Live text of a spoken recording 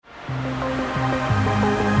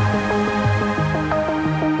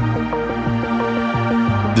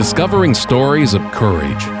discovering stories of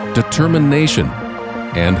courage, determination,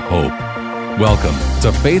 and hope. Welcome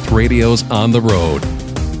to Faith Radio's On the Road.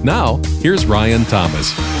 Now, here's Ryan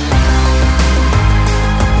Thomas.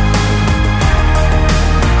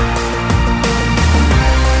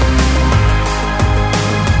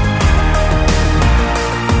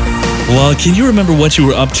 Well, can you remember what you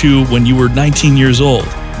were up to when you were 19 years old?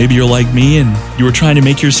 Maybe you're like me and you were trying to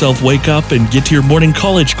make yourself wake up and get to your morning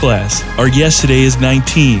college class. Our guest today is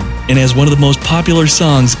 19 and has one of the most popular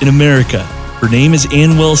songs in America. Her name is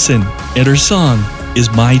Ann Wilson and her song is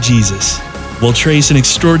My Jesus. We'll trace an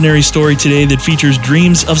extraordinary story today that features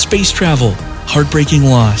dreams of space travel, heartbreaking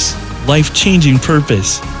loss, life-changing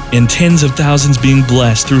purpose, and tens of thousands being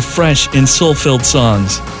blessed through fresh and soul-filled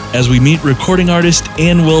songs. As we meet recording artist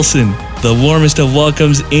Ann Wilson, the warmest of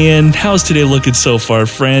welcomes. Ann, how's today looking so far,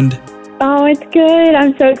 friend? Oh, it's good.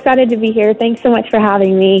 I'm so excited to be here. Thanks so much for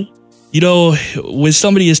having me. You know, with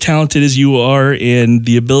somebody as talented as you are and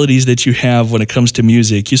the abilities that you have when it comes to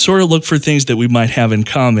music, you sort of look for things that we might have in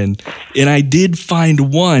common. And I did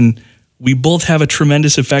find one. We both have a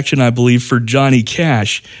tremendous affection, I believe, for Johnny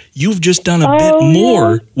Cash. You've just done a bit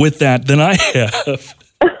more with that than I have.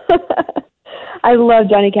 I love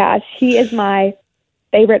Johnny Cash. He is my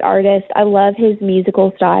favorite artist. I love his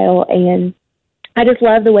musical style, and I just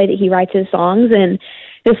love the way that he writes his songs and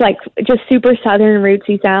just super Southern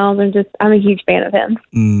rootsy sounds. I'm a huge fan of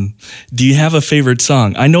him. Do you have a favorite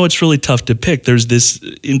song? I know it's really tough to pick. There's this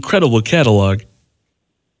incredible catalog.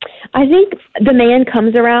 I think The Man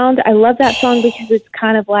Comes Around. I love that song because it's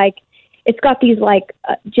kind of like, it's got these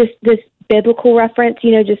just this biblical reference,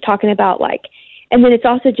 just talking about and then it's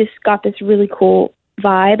also just got this really cool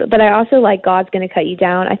vibe. But I also like God's Gonna Cut You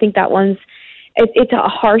Down. I think that it's a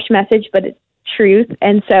harsh message, but it's truth.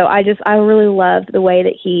 And so I really love the way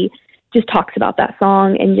that he just talks about that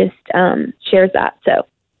song and just shares that. So.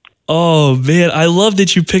 Oh man, I love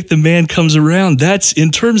that you picked The Man Comes Around. That's,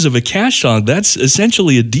 in terms of a Cash song, that's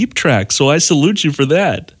essentially a deep track. So I salute you for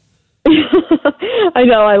that. I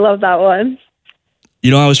know, I love that one. You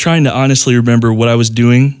know, I was trying to honestly remember what I was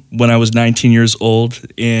doing when I was 19 years old,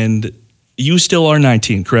 and you still are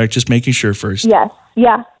 19, correct? Just making sure first. Yes,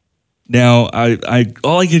 yeah. Now,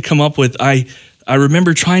 all I could come up with, I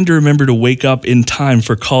remember trying to remember to wake up in time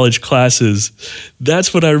for college classes.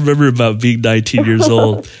 That's what I remember about being 19 years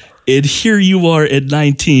old. And here you are at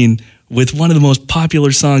 19 with one of the most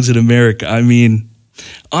popular songs in America. I mean,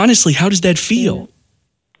 honestly, how does that feel?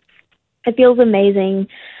 It feels amazing.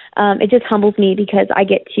 It just humbles me because I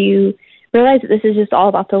get to realize that this is just all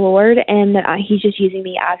about the Lord and that He's just using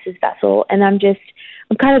me as His vessel. And I'm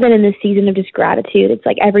kind of been in this season of just gratitude. It's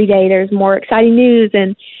like every day there's more exciting news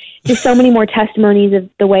and just so many more testimonies of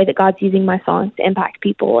the way that God's using my songs to impact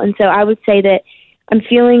people. And so I would say that I'm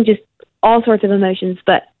feeling just all sorts of emotions,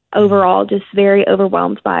 but overall just very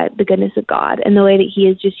overwhelmed by the goodness of God and the way that He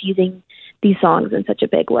is just using these songs in such a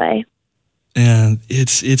big way. And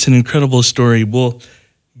it's an incredible story. We'll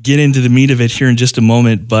get into the meat of it here in just a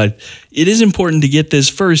moment, but it is important to get this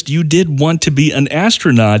first. You did want to be an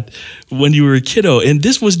astronaut when you were a kiddo, and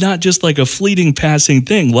this was not just like a fleeting passing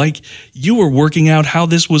thing. Like, you were working out how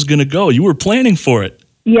this was going to go. You were planning for it.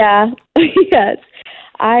 Yeah, yes.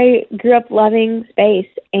 I grew up loving space,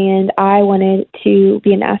 and I wanted to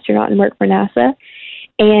be an astronaut and work for NASA.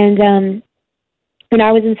 And when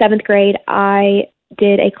I was in 7th grade, I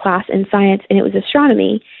did a class in science, and it was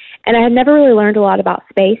astronomy. And I had never really learned a lot about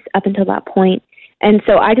space up until that point. And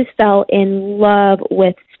so I just fell in love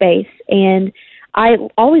with space. And I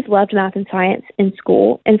always loved math and science in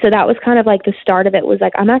school. And so that was kind of like the start of it, was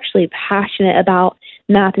like, I'm actually passionate about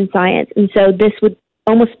math and science. And so this would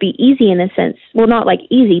almost be easy in a sense. Well, not like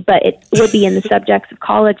easy, but it would be in the subjects of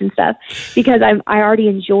college and stuff because I already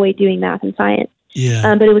enjoy doing math and science.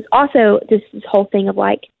 Yeah. But it was also this whole thing of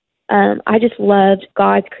I just loved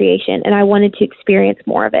God's creation, and I wanted to experience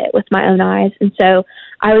more of it with my own eyes. And so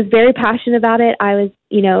I was very passionate about it. I was,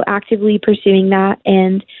 actively pursuing that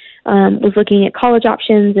and was looking at college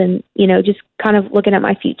options and, just kind of looking at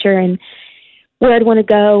my future and where I'd want to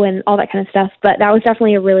go and all that kind of stuff. But that was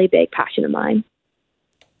definitely a really big passion of mine.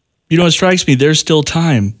 You know, it strikes me, there's still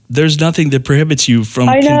time. There's nothing that prohibits you from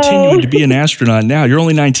continuing to be an astronaut now. You're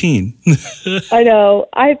only 19. I know.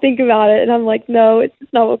 I think about it, and I'm like, no, it's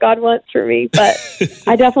not what God wants for me. But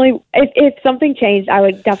I definitely, if something changed, I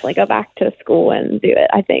would definitely go back to school and do it,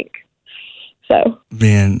 I think. So.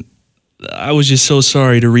 Man, I was just so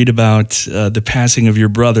sorry to read about the passing of your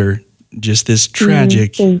brother, just this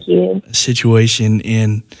tragic situation.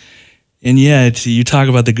 And yet, you talk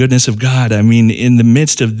about the goodness of God. I mean, in the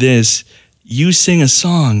midst of this, you sing a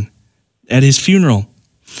song at his funeral.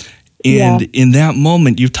 And in that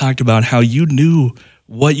moment, you've talked about how you knew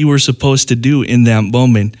what you were supposed to do in that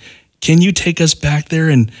moment. Can you take us back there,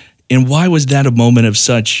 and why was that a moment of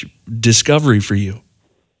such discovery for you?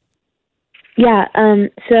 Yeah,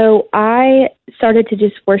 so I started to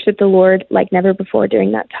just worship the Lord like never before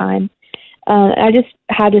during that time. I just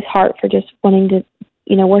had this heart for just wanting to,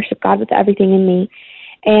 worship God with everything in me.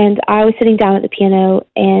 And I was sitting down at the piano,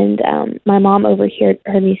 and my mom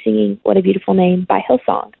heard me singing "What a Beautiful Name" by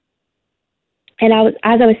Hillsong. And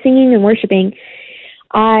as I was singing and worshiping,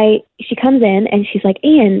 she comes in and she's like,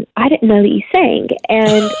 "Ann, I didn't know that you sang."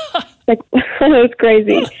 And like, it was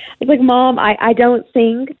crazy. I was like, "Mom, I don't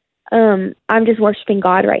sing. I'm just worshiping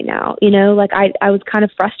God right now." I was kind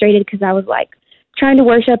of frustrated because I was like trying to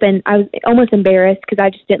worship, and I was almost embarrassed because I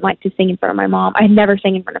just didn't like to sing in front of my mom. I had never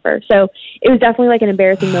sang in front of her. So it was definitely like an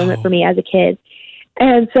embarrassing moment for me as a kid.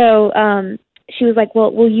 And so she was like,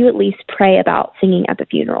 "Well, will you at least pray about singing at the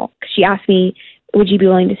funeral?" She asked me, "Would you be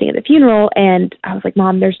willing to sing at the funeral?" And I was like,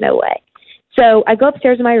 "Mom, there's no way." So I go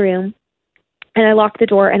upstairs in my room and I lock the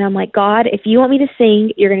door, and I'm like, "God, if you want me to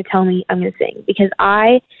sing, you're going to tell me I'm going to sing, because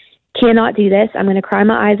I cannot do this. I'm going to cry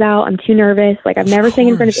my eyes out. I'm too nervous. Like, I've never sang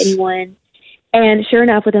in front of anyone." And sure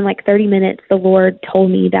enough, within like 30 minutes, the Lord told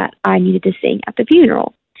me that I needed to sing at the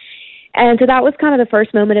funeral. And so that was kind of the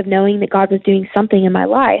first moment of knowing that God was doing something in my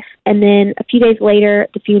life. And then a few days later,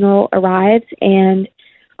 the funeral arrives, and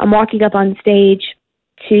I'm walking up on stage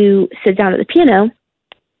to sit down at the piano.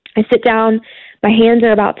 I sit down, my hands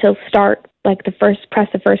are about to start, press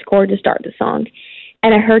the first chord to start the song.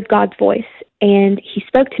 And I heard God's voice, and he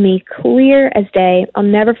spoke to me clear as day. I'll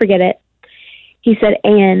never forget it. He said,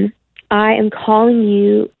 "Ann, I am calling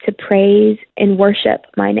you to praise and worship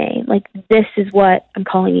my name. Like, this is what I'm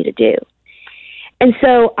calling you to do." And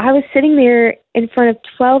so I was sitting there in front of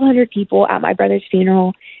 1,200 people at my brother's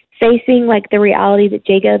funeral, facing like the reality that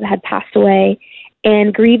Jacob had passed away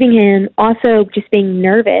and grieving him, also just being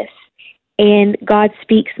nervous. And God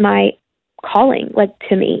speaks my calling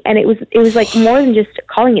to me. And it was like more than just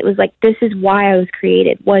calling. It was like, this is why I was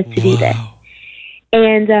created, was to do this.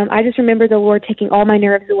 And I just remember the Lord taking all my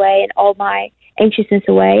nerves away and all my anxiousness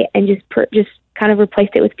away, and just kind of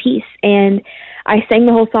replaced it with peace. And I sang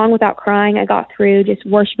the whole song without crying. I got through just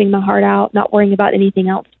worshiping my heart out, not worrying about anything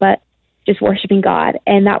else, but just worshiping God.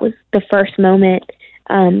 And that was the first moment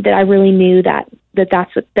that I really knew that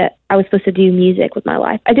I was supposed to do music with my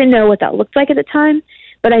life. I didn't know what that looked like at the time,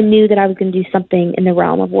 but I knew that I was going to do something in the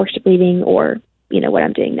realm of worship leading, or what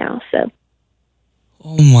I'm doing now. So,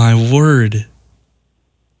 oh my word.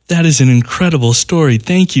 That is an incredible story.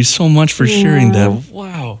 Thank you so much for sharing that.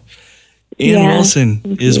 Wow. Ann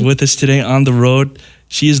Wilson is with us today on the road.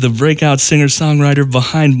 She is the breakout singer-songwriter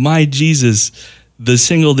behind My Jesus, the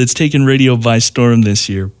single that's taken radio by storm this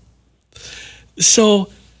year.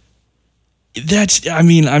 So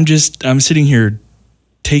I'm sitting here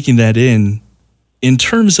taking that in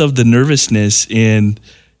terms of the nervousness and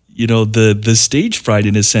the stage fright,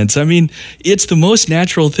 in a sense. I mean, it's the most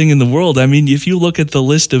natural thing in the world. I mean, if you look at the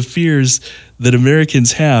list of fears that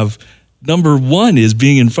Americans have, number one is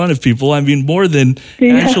being in front of people. I mean, more than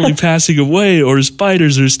actually passing away, or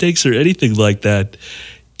spiders or snakes or anything like that.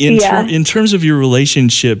 In terms of your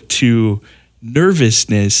relationship to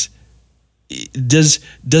nervousness, does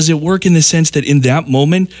it work in the sense that in that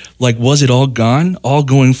moment, like, was it all gone, all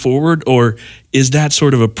going forward, or is that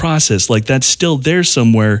sort of a process, like that's still there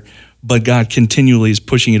somewhere, but God continually is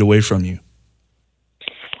pushing it away from you?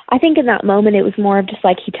 I think in that moment it was more of just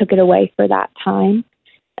like he took it away for that time.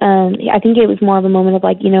 I think it was more of a moment of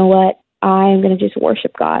like, you know what, I'm going to just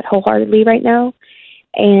worship God wholeheartedly right now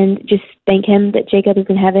and just thank him that Jacob is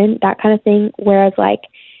in heaven, that kind of thing. Whereas like,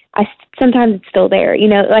 sometimes it's still there,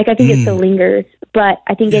 I think it still lingers, but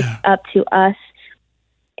I think it's up to us,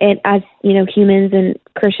 and as, humans and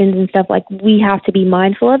Christians and stuff, like, we have to be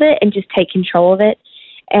mindful of it and just take control of it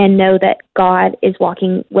and know that God is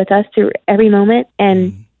walking with us through every moment.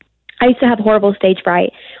 And I used to have horrible stage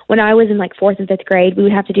fright. When I was in like 4th and 5th grade, we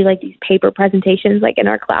would have to do like these paper presentations like in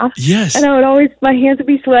our class. Yes. And I would always, my hands would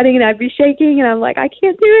be sweating and I'd be shaking and I'm like, I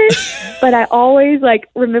can't do it. But I always like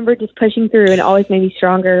remember just pushing through, and it always made me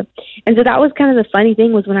stronger. And so that was kind of the funny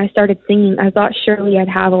thing, was when I started singing, I thought surely I'd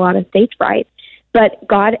have a lot of stage fright. But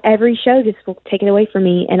God, every show just will take it away from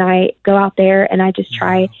me. And I go out there and I just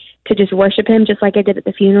try to just worship him just like I did at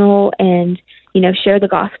the funeral, and share the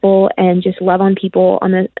gospel and just love on people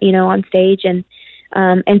on the, on stage. And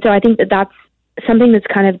so I think that that's something that's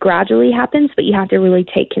kind of gradually happens, but you have to really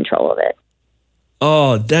take control of it.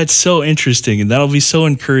 Oh, that's so interesting. And that'll be so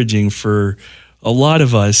encouraging for a lot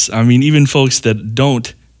of us. I mean, even folks that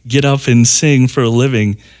don't get up and sing for a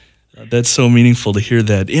living, That's so meaningful to hear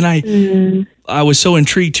that. And I was so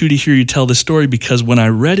intrigued, too, to hear you tell the story, because when I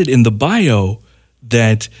read it in the bio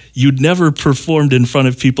that you'd never performed in front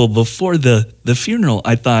of people before the funeral,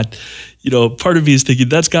 I thought, part of me is thinking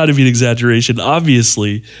that's got to be an exaggeration,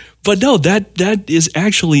 obviously. But no, that is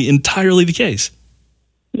actually entirely the case.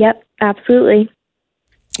 Yep, absolutely.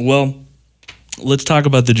 Well, let's talk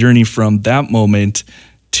about the journey from that moment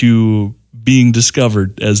to being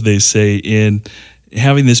discovered, as they say, and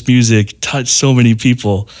having this music touch so many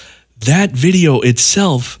people. That video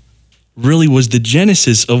itself really was the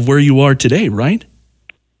genesis of where you are today, right?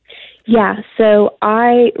 Yeah, so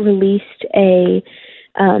I released a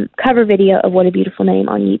cover video of What a Beautiful Name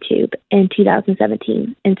on YouTube in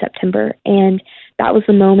 2017 in September, and that was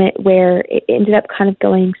the moment where it ended up kind of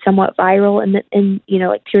going somewhat viral in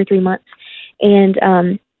 2 or 3 months. And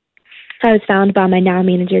I was found by my now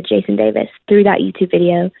manager, Jason Davis, through that YouTube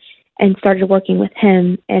video, and started working with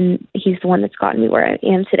him, and he's the one that's gotten me where I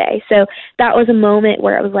am today. So that was a moment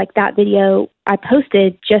where it was like that video I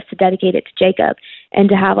posted just to dedicate it to Jacob and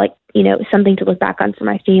to have something to look back on for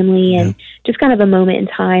my family, and just kind of a moment in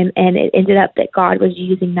time. And it ended up that God was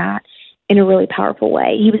using that in a really powerful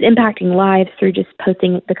way. He was impacting lives through just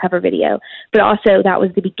posting the cover video, but also that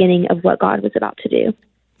was the beginning of what God was about to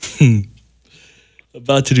do.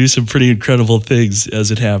 About to do some pretty incredible things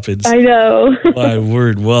as it happens. I know. My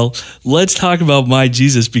word. Well, let's talk about My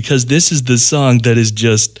Jesus, because this is the song that is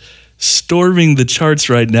just storming the charts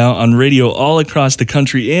right now on radio all across the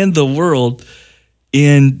country and the world.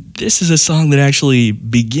 And this is a song that actually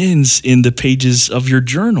begins in the pages of your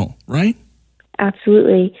journal, right?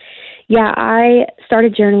 Absolutely. Yeah, I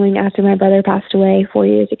started journaling after my brother passed away 4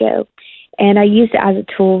 years ago. And I used it as a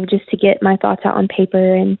tool just to get my thoughts out on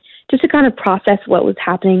paper and just to kind of process what was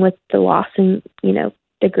happening with the loss and,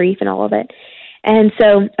 the grief and all of it. And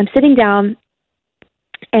so I'm sitting down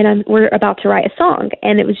and we're about to write a song.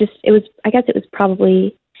 And it was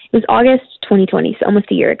August 2020, so almost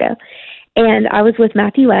a year ago. And I was with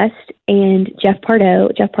Matthew West and Jeff Pardo.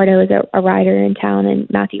 Jeff Pardo is a writer in town, and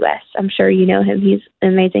Matthew West, I'm sure you know him. He's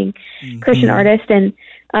an amazing Christian artist. And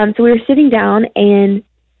so we were sitting down and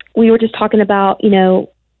we were just talking about,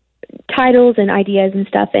 titles and ideas and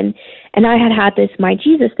stuff. And I had this My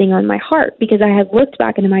Jesus thing on my heart, because I had looked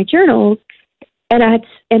back into my journals and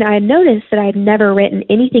I had noticed that I had never written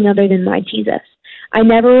anything other than My Jesus. I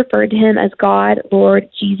never referred to him as God, Lord,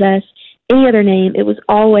 Jesus, any other name. It was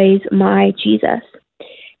always My Jesus.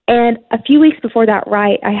 And a few weeks before that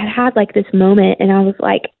I had this moment, and I was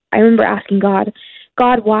like, I remember asking God,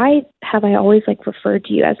 why have I always referred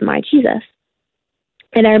to you as My Jesus?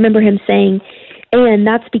 And I remember him saying, and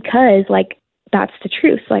that's because that's the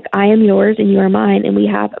truth. I am yours and you are mine, and we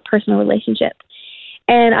have a personal relationship.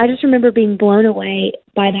 And I just remember being blown away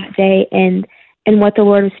by that day and what the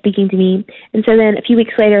Lord was speaking to me. And so then a few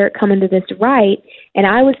weeks later, coming to this write, and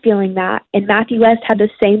I was feeling that, and Matthew West had the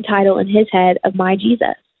same title in his head of My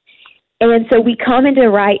Jesus. And so we come into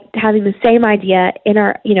write having the same idea in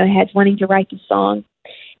our heads, wanting to write the song.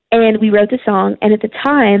 And we wrote the song, and at the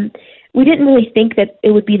time, we didn't really think that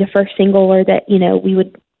it would be the first single, or that, we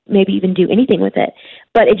would maybe even do anything with it.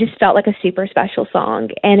 But it just felt like a super special song.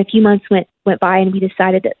 And a few months went by, and we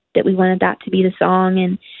decided that we wanted that to be the song.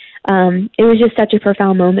 And it was just such a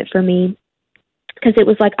profound moment for me, because it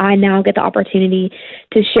was I now get the opportunity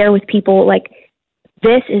to share with people,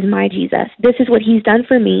 this is My Jesus. This is what he's done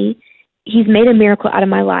for me. He's made a miracle out of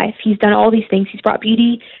my life. He's done all these things. He's brought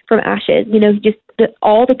beauty from ashes,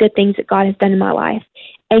 all the good things that God has done in my life.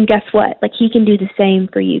 And guess what? He can do the same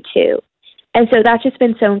for you too. And so that's just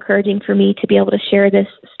been so encouraging for me to be able to share this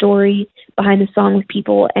story behind the song with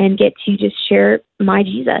people and get to just share My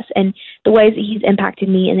Jesus and the ways that he's impacted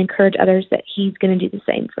me, and encourage others that he's going to do the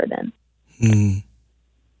same for them.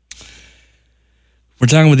 We're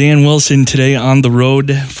talking with Ann Wilson today on the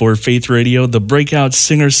road for Faith Radio, the breakout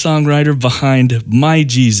singer-songwriter behind My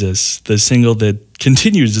Jesus, the single that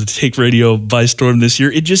continues to take radio by storm this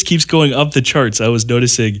year. It just keeps going up the charts. I was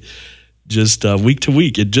noticing just week to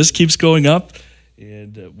week, it just keeps going up.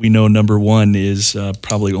 And we know number one is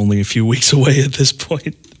probably only a few weeks away at this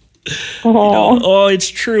point. It's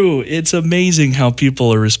true. It's amazing how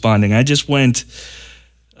people are responding. I just went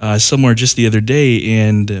somewhere just the other day,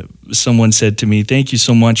 and someone said to me, "Thank you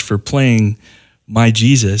so much for playing My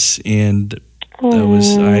Jesus." And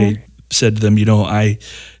I said to them, I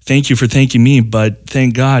thank you for thanking me, but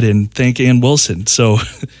thank God and thank Ann Wilson. So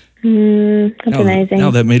that's amazing.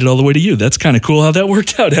 Now that made it all the way to you. That's kind of cool how that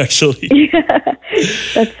worked out, actually.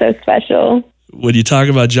 That's so special. When you talk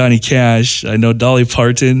about Johnny Cash, I know Dolly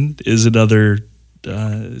Parton is another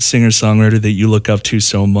singer-songwriter that you look up to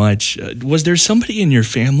so much. Was there somebody in your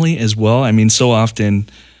family as well? I mean, so often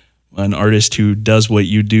an artist who does what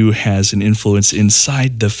you do has an influence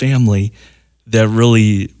inside the family that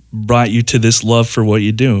really brought you to this love for what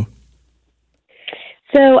you do.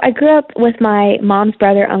 So I grew up with my mom's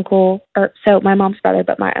brother, my mom's brother,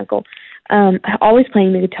 but my uncle, always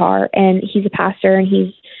playing the guitar, and he's a pastor, and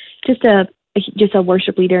he's just a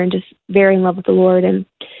worship leader and just very in love with the Lord. And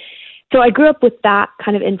so I grew up with that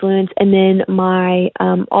kind of influence. And then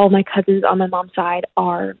all of my cousins on my mom's side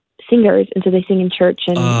are singers, and so they sing in church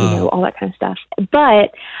and all that kind of stuff.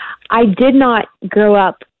 But I did not grow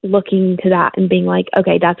up looking to that and being like,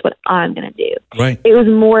 okay, that's what I'm going to do. Right. It was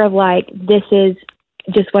more of like, this is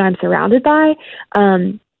just what I'm surrounded by.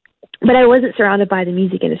 But I wasn't surrounded by the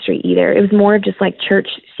music industry either. It was more of just like church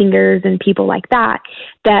singers and people like that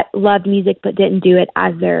loved music but didn't do it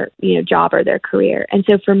as their job or their career. And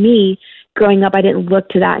so for me, growing up, I didn't look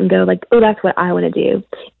to that and go like, oh, that's what I want to do.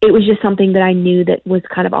 It was just something that I knew that was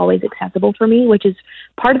kind of always accessible for me, which is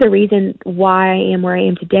part of the reason why I am where I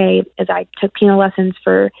am today, is I took piano lessons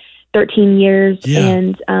for 13 years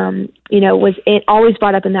and, was always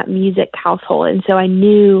brought up in that music household. And so I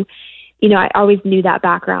knew, I always knew that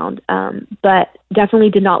background, but definitely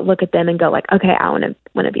did not look at them and go like, okay, I want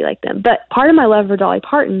to be like them. But part of my love for Dolly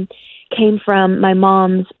Parton came from my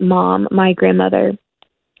mom's mom, my grandmother.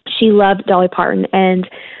 She loved Dolly Parton, and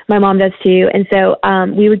my mom does too. And so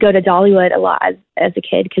we would go to Dollywood a lot as a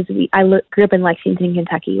kid, because I grew up in Lexington,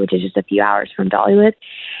 Kentucky, which is just a few hours from Dollywood.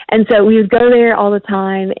 And so we would go there all the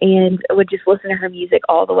time and would just listen to her music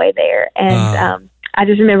all the way there. And I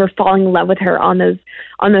just remember falling in love with her on those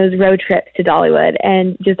road trips to Dollywood,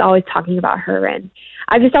 and just always talking about her. And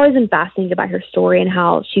I've just always been fascinated by her story and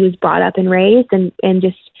how she was brought up and raised, and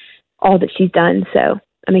just all that she's done. So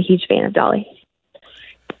I'm a huge fan of Dolly.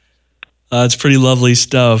 It's pretty lovely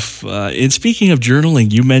stuff. And speaking of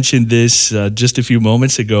journaling, you mentioned this just a few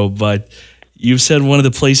moments ago, but you've said one of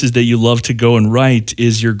the places that you love to go and write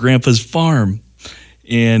is your grandpa's farm.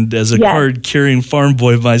 And as a card-carrying farm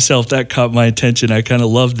boy myself, that caught my attention. I kind of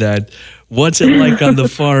loved that. What's it like on the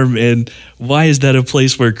farm, and why is that a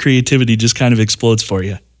place where creativity just kind of explodes for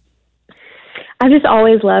you? I've just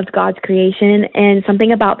always loved God's creation, and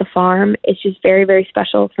something about the farm is just very, very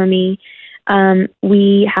special for me.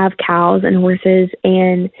 We have cows and horses,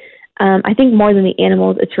 and I think more than the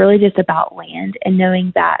animals, it's really just about land, and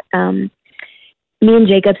knowing that me and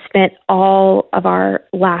Jacob spent all of our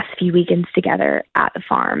last few weekends together at the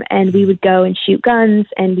farm, and we would go and shoot guns,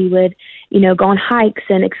 and we would, go on hikes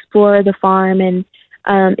and explore the farm. And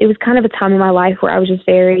it was kind of a time in my life where I was just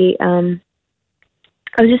very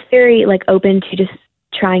like open to just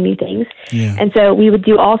trying new things. Yeah. And so we would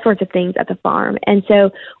do all sorts of things at the farm. And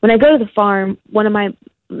so when I go to the farm, one of my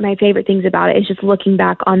favorite things about it is just looking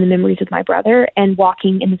back on the memories with my brother and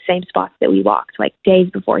walking in the same spots that we walked, like days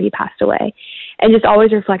before he passed away, and just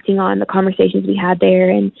always reflecting on the conversations we had there,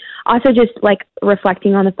 and also just like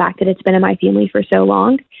reflecting on the fact that it's been in my family for so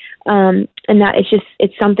long. And that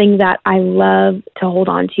it's something that I love to hold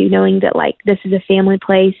on to, knowing that like this is a family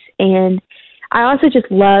place. And I also just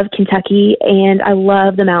love Kentucky, and I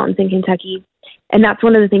love the mountains in Kentucky. And that's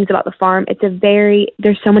one of the things about the farm.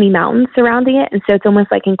 There's so many mountains surrounding it. And so it's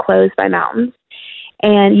almost like enclosed by mountains,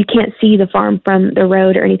 and you can't see the farm from the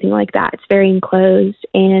road or anything like that. It's very enclosed,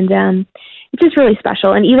 and it's just really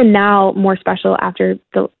special. And even now, more special after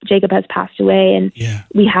Jacob has passed away, and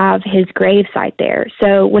we have his grave site there.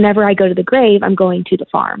 So whenever I go to the grave, I'm going to the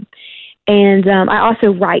farm. And I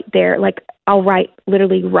also write there, like I'll write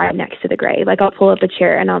literally right next to the grave. Like I'll pull up a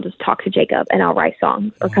chair and I'll just talk to Jacob, and I'll write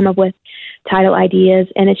songs or come up with title ideas.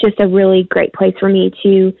 And it's just a really great place for me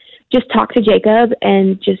to just talk to Jacob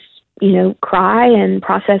and just, cry and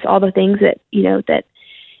process all the things that, that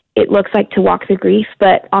it looks like to walk through grief,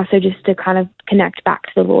 but also just to kind of connect back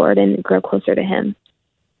to the Lord and grow closer to Him.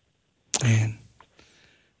 Man.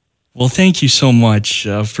 Well, thank you so much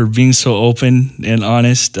for being so open and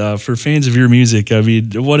honest. For fans of your music, I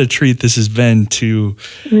mean, what a treat this has been to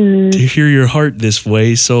hear your heart this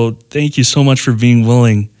way. So thank you so much for being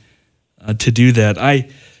willing to do that. I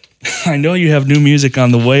know you have new music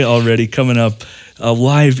on the way already, coming up, a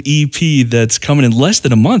live EP that's coming in less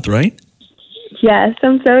than a month, right? Yes,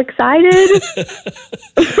 I'm so excited.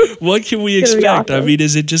 What can we expect? Awesome. I mean,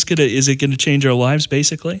 is it gonna change our lives,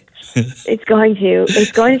 basically? It's going to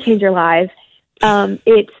change your lives.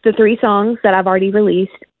 It's the 3 songs that I've already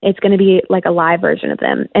released. It's going to be like a live version of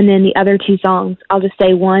them. And then the other 2 songs, I'll just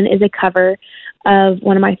say one is a cover of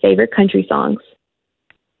one of my favorite country songs.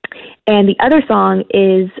 And the other song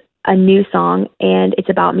is a new song, and it's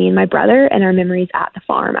about me and my brother and our memories at the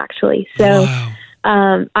farm, actually. So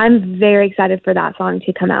I'm very excited for that song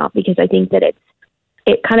to come out because I think that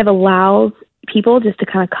it kind of allows people just to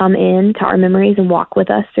kind of come in to our memories and walk with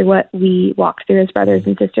us through what we walked through as brothers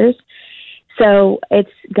and sisters. So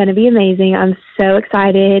it's going to be amazing. I'm so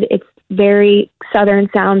excited. It's very Southern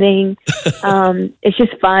sounding. It's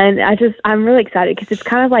just fun. I'm really excited because it's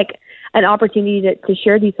kind of like an opportunity to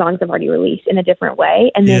share these songs I've already released in a different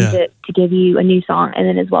way, and then to give you a new song, and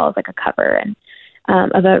then as well as like a cover and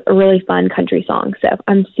of a really fun country song. So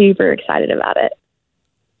I'm super excited about it.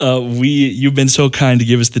 You've been so kind to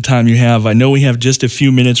give us the time you have. I know we have just a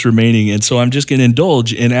few minutes remaining, and so I'm just going to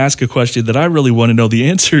indulge and ask a question that I really want to know the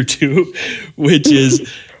answer to, which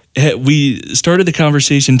is, we started the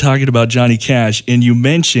conversation talking about Johnny Cash, and you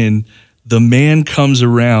mentioned The Man Comes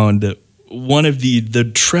Around, one of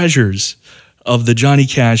the treasures of the Johnny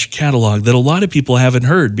Cash catalog that a lot of people haven't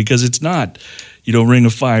heard because it's not, Ring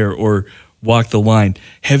of Fire or Walk the Line.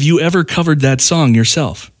 Have you ever covered that song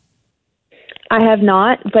yourself? I have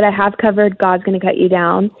not, but I have covered God's Gonna Cut You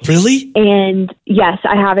Down. Really? And yes,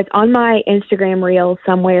 I have. It's on my Instagram reel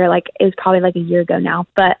somewhere, like it was probably like a year ago now.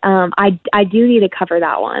 But I do need to cover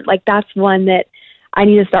that one. Like that's one that I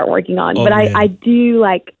need to start working on. But I do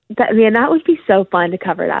like that. Man, that would be so fun to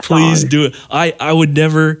cover that song. Please do it. I would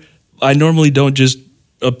never, I normally don't just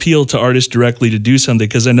appeal to artists directly to do something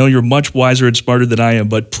because I know you're much wiser and smarter than I am,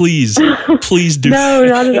 but please do. No,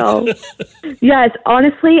 not at all. Yes,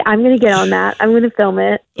 honestly, I'm going to get on that. I'm going to film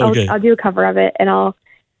it. Okay. I'll do a cover of it and I'll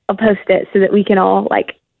post it so that we can all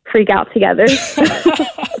like freak out together.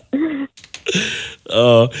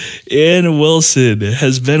 Ann Wilson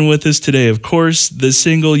has been with us today. Of course, the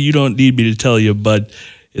single you don't need me to tell you, but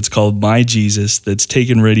it's called My Jesus, that's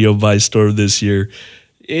taken radio by storm this year.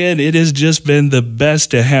 And it has just been the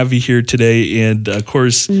best to have you here today. And of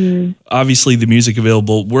course, obviously the music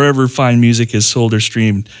available wherever fine music is sold or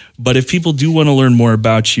streamed. But if people do want to learn more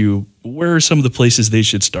about you, where are some of the places they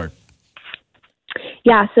should start?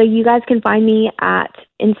 Yeah, so you guys can find me on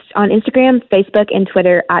Instagram, Facebook, and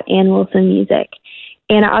Twitter at Ann Wilson Music.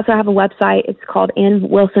 And I also have a website. It's called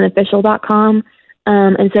AnnWilsonOfficial.com.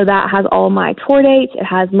 And so that has all my tour dates. It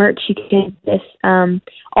has merch. You can get this,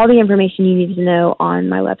 all the information you need to know on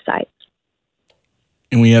my website.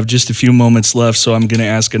 And we have just a few moments left, so I'm going to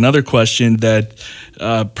ask another question that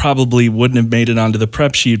probably wouldn't have made it onto the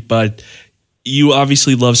prep sheet, but you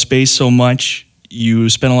obviously love space so much. You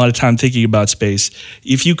spend a lot of time thinking about space.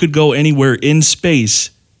 If you could go anywhere in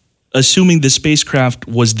space, assuming the spacecraft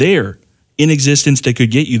was there in existence that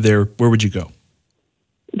could get you there, where would you go?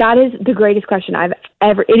 That is the greatest question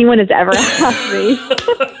anyone has ever asked me.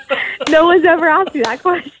 No one's ever asked me that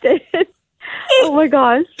question. Oh my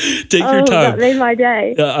gosh. Take your time. That made my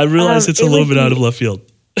day. I realize it's a little bit out of left field.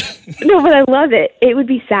 No, but I love it. It would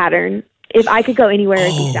be Saturn. If I could go anywhere,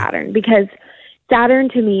 it'd be Saturn, because Saturn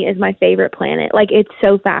to me is my favorite planet. Like, it's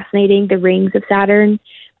so fascinating, the rings of Saturn.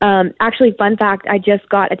 Actually, fun fact, I just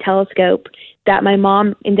got a telescope that my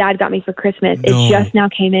mom and dad got me for Christmas. No. It just now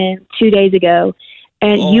came in 2 days ago.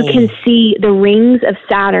 And you can see the rings of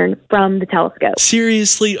Saturn from the telescope.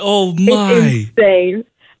 Seriously? Oh, my. It's insane.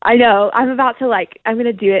 I know. I'm going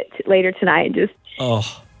to do it later tonight and just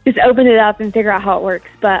open it up and figure out how it works.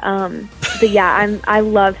 But yeah, I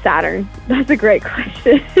love Saturn. That's a great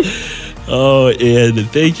question. And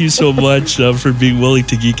thank you so much for being willing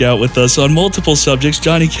to geek out with us on multiple subjects.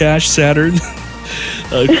 Johnny Cash, Saturn,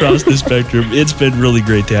 across the spectrum. It's been really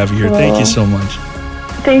great to have you here. Thank you so much.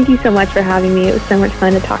 Thank you so much for having me. It was so much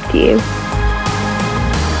fun to talk to you.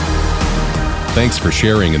 Thanks for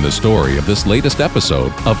sharing in the story of this latest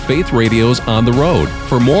episode of Faith Radio's On the Road.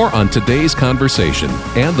 For more on today's conversation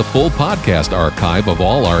and the full podcast archive of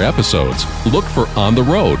all our episodes, look for On the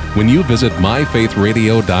Road when you visit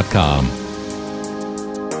myfaithradio.com.